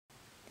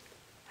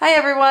Hi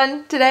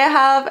everyone! Today I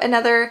have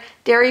another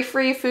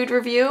dairy-free food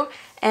review,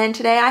 and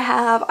today I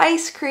have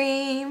ice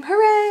cream!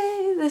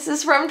 Hooray! This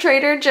is from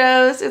Trader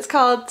Joe's. It's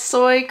called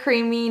Soy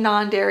Creamy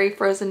Non-Dairy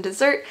Frozen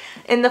Dessert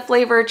in the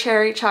flavor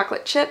Cherry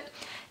Chocolate Chip.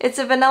 It's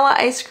a vanilla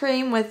ice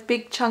cream with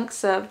big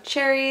chunks of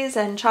cherries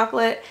and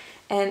chocolate,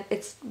 and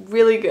it's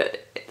really good.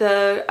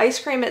 The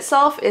ice cream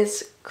itself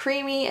is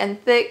creamy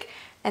and thick,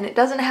 and it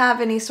doesn't have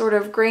any sort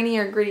of grainy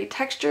or gritty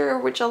texture,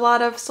 which a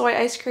lot of soy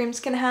ice creams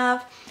can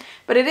have.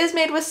 But it is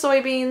made with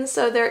soybeans,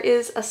 so there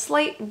is a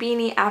slight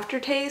beany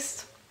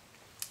aftertaste.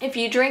 If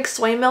you drink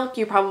soy milk,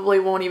 you probably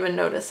won't even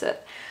notice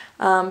it.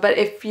 But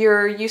if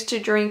you're used to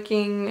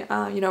drinking,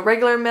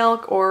 regular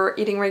milk or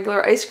eating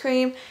regular ice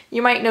cream,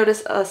 you might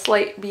notice a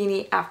slight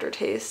beany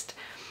aftertaste.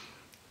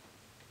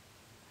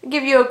 I'll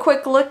give you a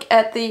quick look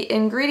at the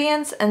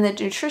ingredients and the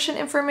nutrition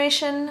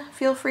information.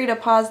 Feel free to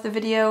pause the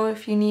video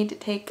if you need to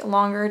take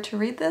longer to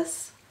read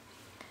this.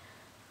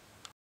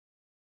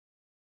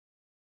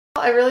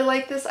 I really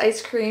like this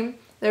ice cream.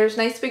 There's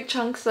nice big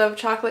chunks of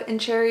chocolate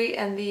and cherry,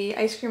 and the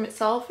ice cream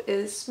itself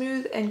is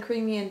smooth and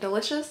creamy and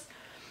delicious.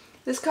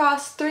 This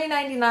costs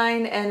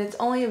 $3.99 and it's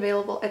only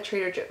available at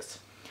Trader Joe's.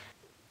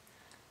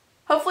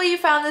 Hopefully you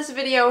found this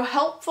video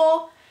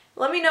helpful.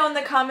 Let me know in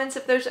the comments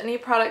if there's any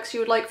products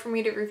you would like for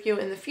me to review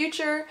in the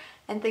future,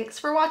 and thanks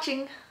for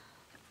watching. I'm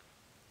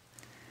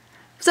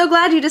so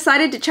glad you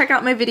decided to check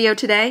out my video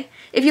today.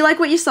 If you like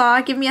what you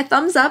saw, give me a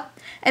thumbs up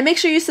and make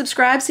sure you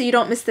subscribe so you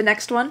don't miss the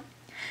next one.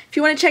 If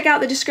you want to check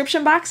out the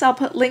description box, I'll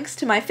put links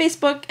to my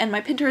Facebook and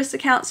my Pinterest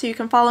account so you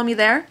can follow me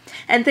there.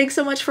 And thanks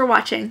so much for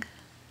watching.